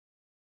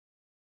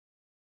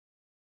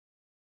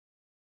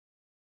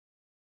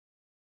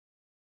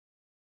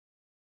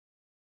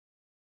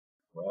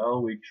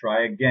Well, we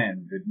try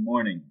again. Good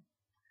morning.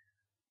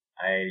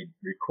 I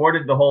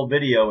recorded the whole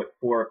video at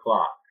 4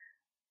 o'clock,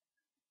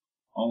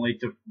 only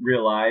to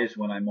realize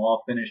when I'm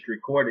all finished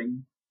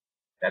recording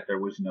that there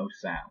was no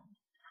sound.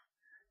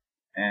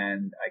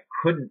 And I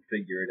couldn't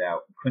figure it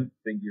out.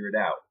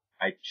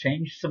 I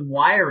changed some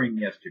wiring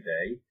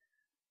yesterday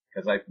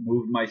because I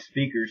moved my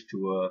speakers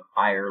to a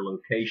higher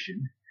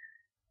location.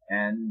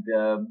 And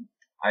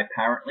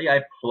apparently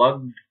I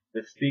plugged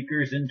the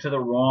speakers into the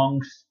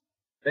wrong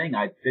thing.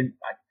 I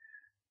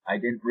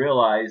didn't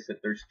realize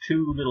that there's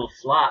two little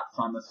slots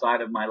on the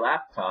side of my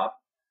laptop,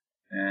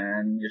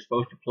 and you're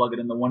supposed to plug it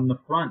in the one in the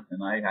front,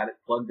 and I had it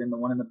plugged in the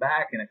one in the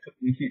back, and it took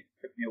me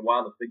a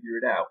while to figure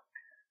it out.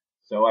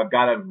 So I've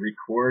got to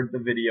record the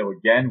video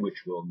again,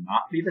 which will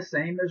not be the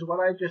same as what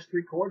I just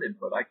recorded,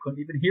 but I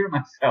couldn't even hear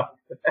myself.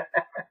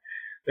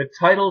 The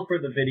title for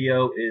the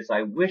video is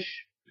I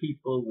Wish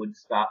People Would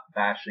Stop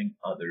Bashing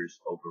Others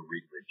Over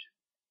Religion.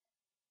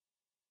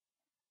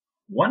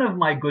 One of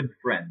my good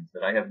friends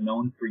that I have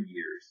known for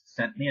years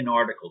sent me an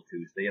article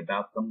Tuesday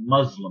about the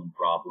Muslim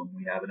problem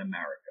we have in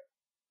America.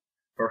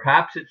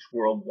 Perhaps it's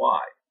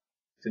worldwide,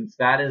 since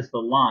that is the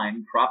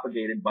line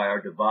propagated by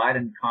our divide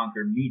and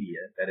conquer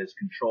media that is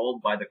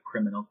controlled by the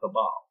criminal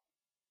cabal.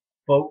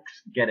 Folks,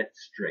 get it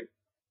straight.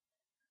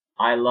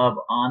 I love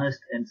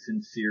honest and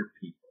sincere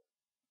people,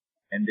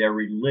 and their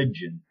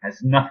religion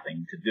has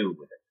nothing to do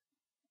with it.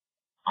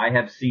 I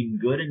have seen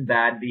good and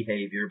bad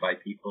behavior by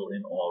people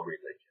in all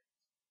religions.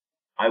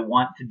 I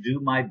want to do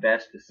my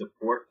best to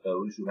support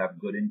those who have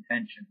good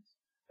intentions,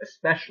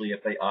 especially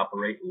if they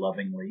operate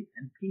lovingly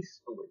and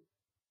peacefully.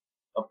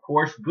 Of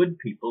course, good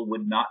people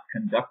would not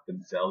conduct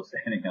themselves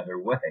any other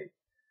way.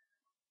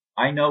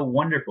 I know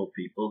wonderful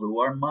people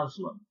who are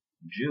Muslim,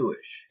 Jewish,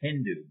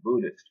 Hindu,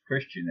 Buddhist,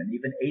 Christian, and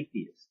even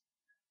atheist.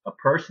 A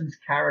person's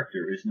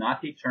character is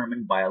not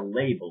determined by a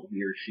label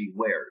he or she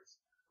wears,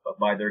 but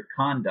by their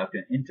conduct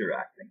and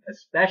interacting,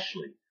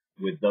 especially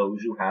with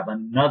those who have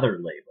another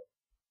label.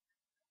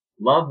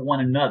 Love one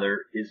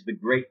another is the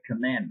great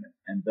commandment,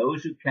 and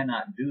those who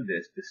cannot do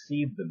this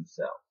deceive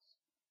themselves.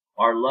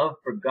 Our love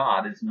for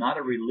God is not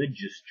a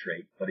religious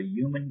trait, but a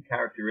human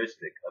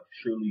characteristic of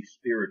truly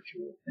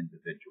spiritual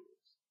individuals.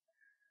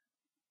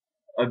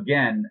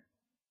 Again,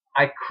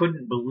 I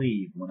couldn't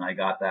believe when I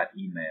got that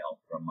email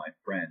from my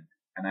friend,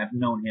 and I've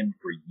known him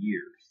for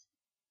years.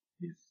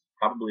 He's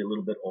probably a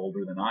little bit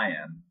older than I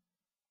am,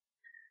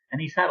 and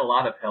he's had a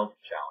lot of health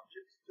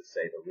challenges, to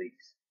say the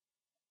least.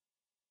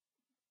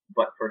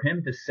 But for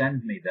him to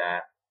send me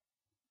that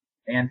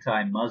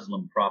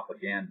anti-Muslim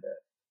propaganda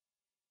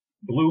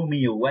blew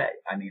me away.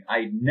 I mean,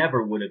 I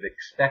never would have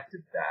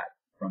expected that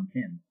from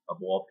him, of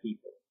all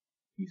people.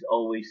 He's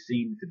always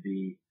seemed to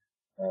be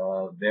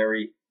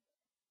very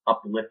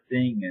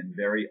uplifting and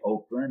very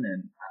open,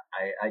 and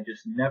I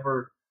just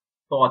never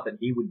thought that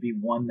he would be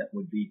one that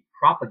would be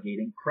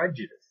propagating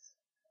prejudice.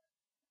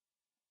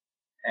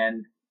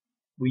 And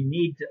we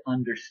need to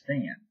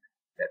understand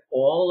that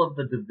all of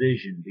the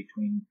division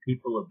between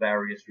people of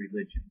various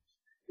religions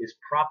is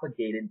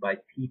propagated by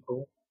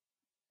people,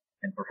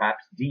 and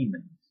perhaps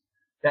demons,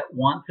 that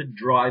want to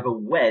drive a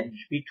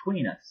wedge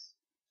between us,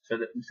 so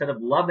that instead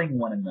of loving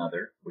one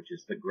another, which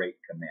is the great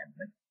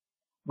commandment,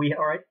 we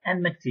are at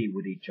enmity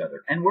with each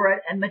other. And we're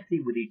at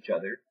enmity with each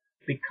other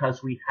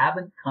because we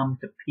haven't come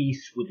to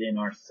peace within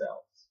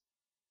ourselves.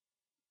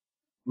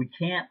 We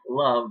can't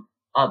love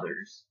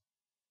others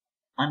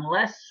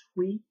unless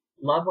we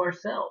love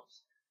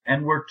ourselves.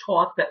 And we're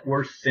taught that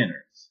we're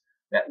sinners,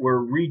 that we're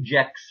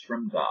rejects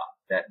from God,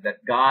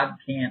 that God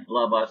can't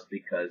love us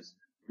because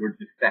we're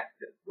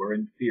defective, we're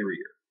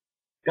inferior.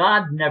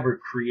 God never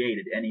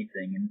created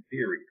anything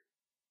inferior.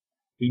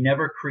 He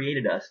never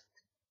created us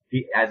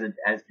as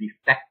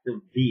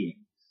defective beings.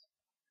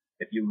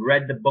 If you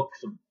read the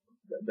books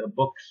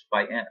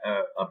by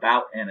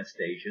about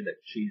Anastasia that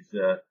she's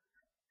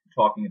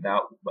talking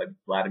about, by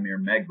Vladimir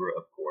Megra,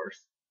 of course,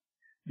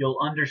 you'll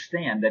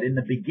understand that in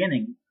the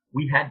beginning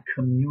we had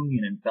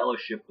communion and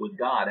fellowship with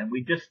God, and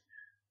we just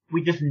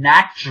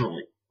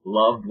naturally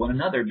loved one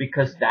another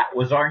because that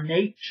was our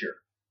nature.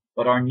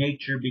 But our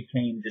nature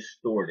became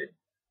distorted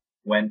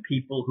when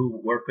people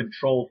who were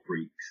control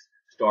freaks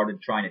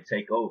started trying to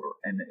take over.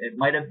 And it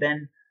might have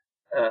been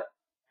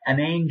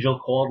an angel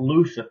called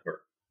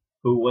Lucifer,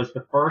 who was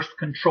the first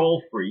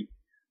control freak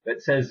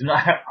that says, no,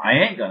 I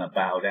ain't going to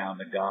bow down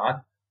to God.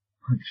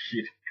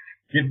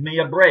 Give me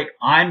a break.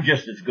 I'm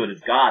just as good as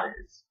God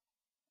is.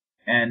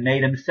 And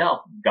made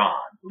himself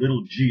God,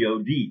 little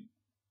G-O-D,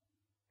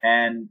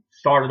 and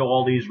started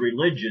all these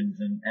religions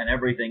and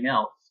everything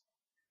else.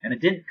 And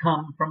it didn't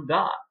come from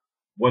God.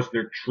 Was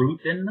there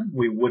truth in them?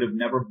 We would have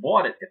never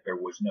bought it if there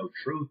was no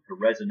truth to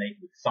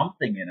resonate with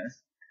something in us.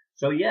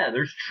 So yeah,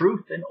 there's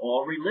truth in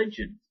all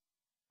religions,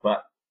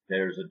 but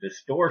there's a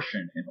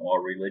distortion in all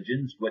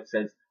religions which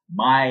says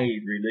my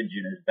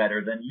religion is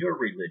better than your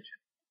religion.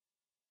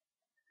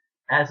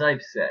 As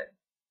I've said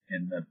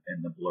in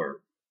the blurb,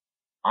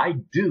 I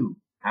do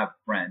have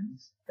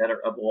friends that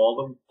are of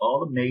all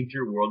the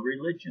major world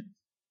religions.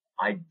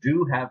 I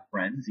do have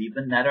friends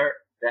even that are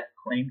that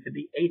claim to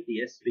be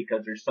atheists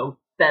because they're so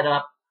fed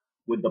up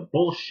with the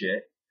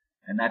bullshit,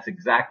 and that's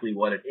exactly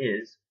what it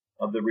is,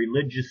 of the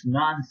religious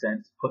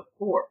nonsense put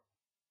forth.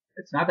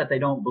 It's not that they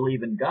don't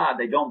believe in God,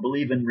 they don't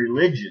believe in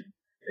religion.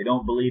 They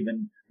don't believe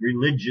in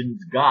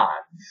religion's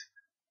gods.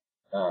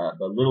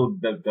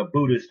 The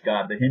Buddhist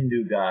God, the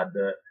Hindu God,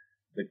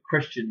 the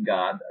Christian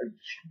God.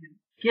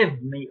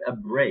 Give me a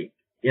break.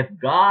 If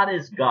God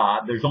is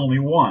God, there's only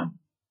one.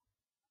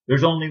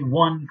 There's only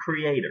one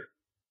creator.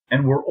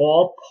 And we're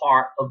all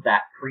part of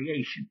that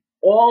creation.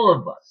 All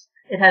of us.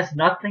 It has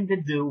nothing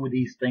to do with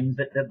these things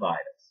that divide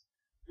us.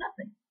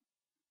 Nothing.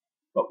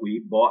 But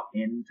we bought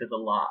into the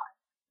lie.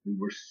 We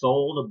were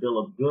sold a bill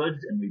of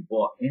goods and we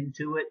bought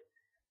into it,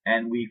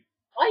 and we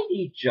fight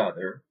each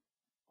other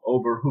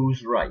over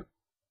who's right.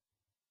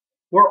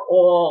 We're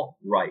all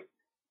right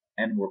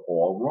and we're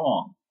all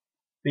wrong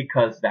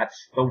because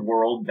that's the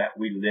world that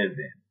we live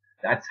in.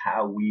 That's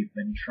how we've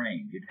been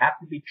trained. You'd have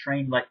to be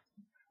trained like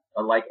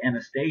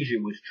Anastasia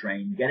was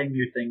trained, getting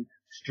your thing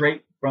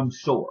straight from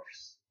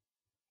source.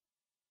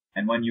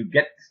 And when you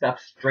get stuff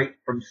straight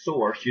from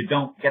source, you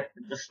don't get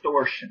the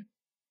distortion.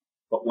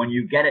 But when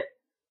you get it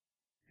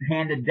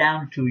handed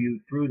down to you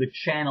through the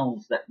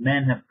channels that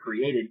men have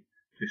created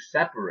to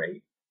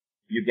separate,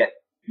 you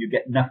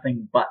get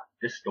nothing but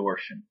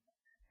distortion.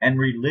 And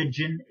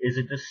religion is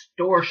a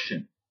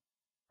distortion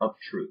of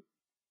truth.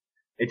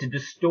 It's a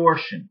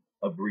distortion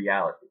of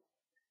reality.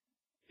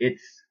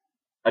 It's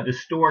a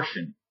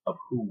distortion of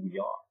who we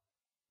are.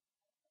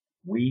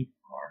 We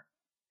are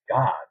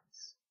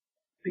gods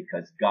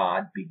because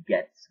God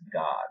begets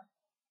God.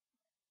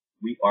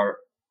 We are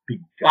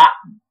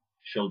begotten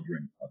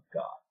children of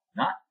God.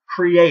 Not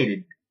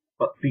created,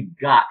 but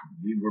begotten.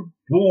 We were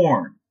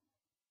born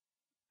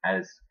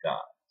as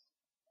gods,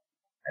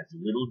 as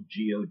little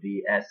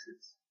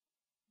GODS's,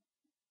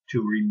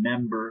 to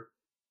remember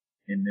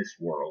in this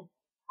world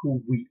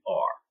who we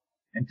are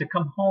and to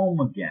come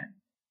home again.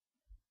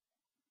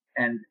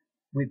 And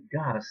we've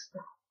got to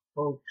stop,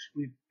 folks.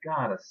 We've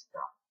got to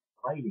stop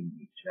fighting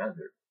each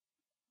other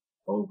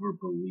over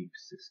belief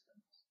systems.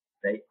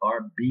 They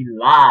are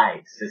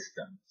belie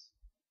systems.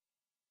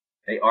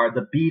 They are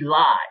the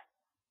belie.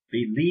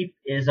 Belief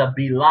is a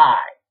belie.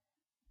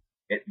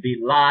 It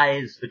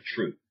belies the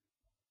truth.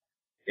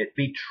 It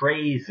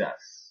betrays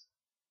us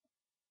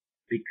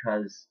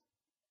because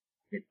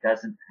it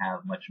doesn't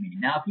have much meaning.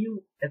 Now,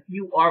 if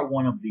you are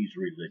one of these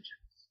religions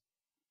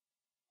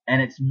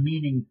and it's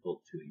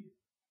meaningful to you,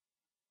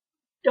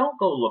 don't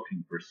go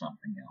looking for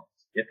something else.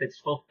 If it's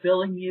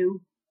fulfilling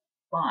you,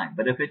 fine.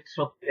 But if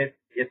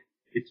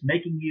it's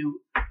making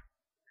you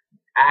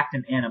act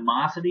in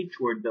animosity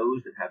toward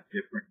those that have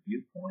different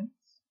viewpoints,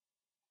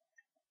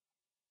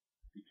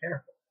 be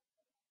careful.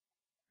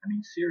 I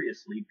mean,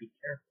 seriously, be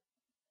careful.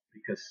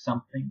 Because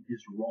something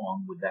is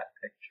wrong with that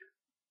picture.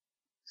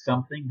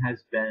 Something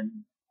is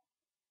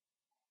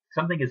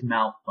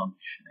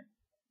malfunctioning.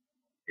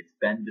 It's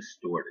been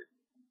distorted.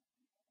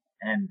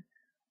 And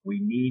we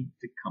need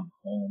to come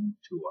home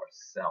to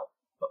ourselves.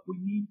 But we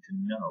need to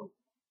know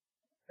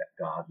that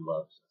God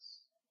loves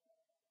us.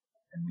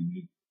 And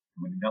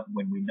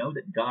when we know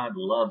that God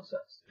loves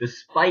us,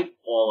 despite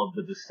all of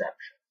the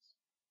deceptions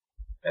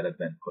that have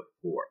been put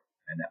forth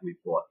and that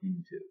we've bought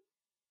into,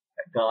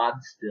 that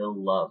God still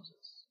loves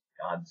us.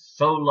 God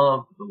so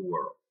loved the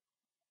world,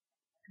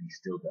 and he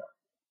still does.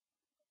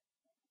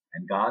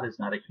 And God is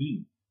not a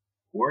he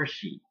or a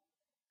she.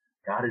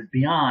 God is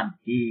beyond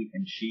he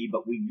and she,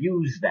 but we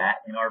use that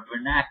in our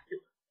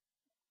vernacular.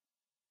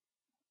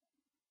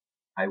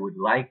 I would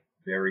like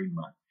very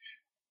much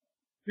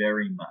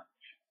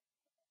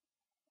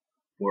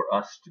for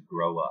us to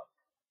grow up,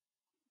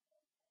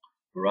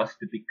 for us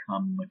to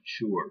become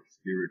mature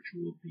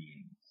spiritual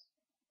beings.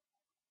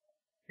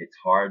 It's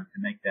hard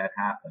to make that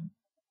happen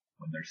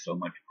when there's so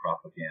much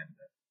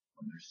propaganda,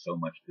 when there's so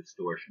much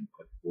distortion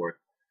put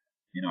forth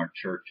in our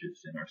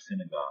churches, in our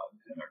synagogues,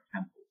 in our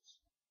temples,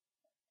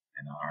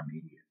 and on our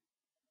media,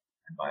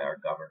 and by our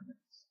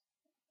governments.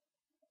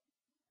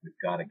 We've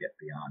got to get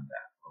beyond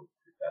that, folks.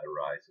 We've got to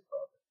rise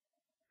above it.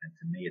 And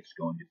to me, it's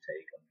going to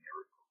take a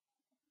miracle.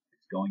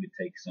 It's going to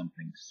take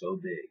something so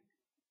big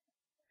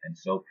and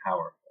so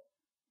powerful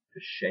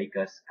to shake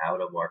us out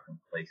of our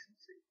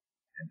complacency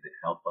and to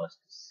help us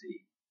to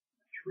see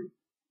the truth.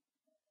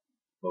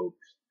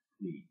 Folks,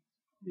 please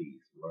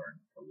learn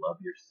to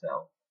love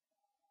yourself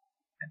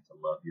and to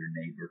love your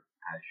neighbor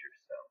as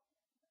yourself,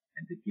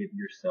 and to give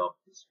yourself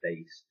the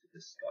space to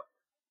discover,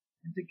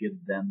 and to give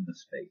them the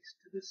space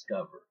to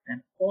discover,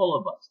 and all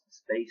of us the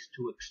space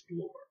to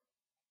explore.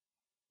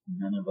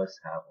 None of us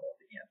have all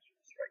the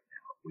answers right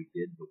now. If we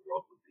did, the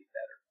world would be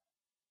better.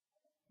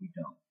 We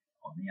don't.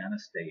 Only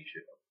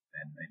Anastasia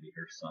and maybe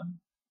her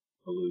son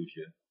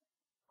Pelusia,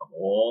 of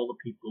all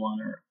the people on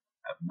earth,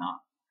 have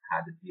not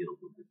had to deal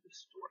with the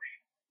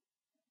distortion.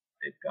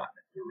 They've gotten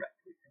it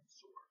directly from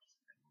source,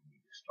 and we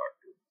need to start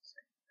doing the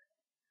same thing.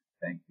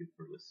 Thank you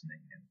for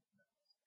listening, and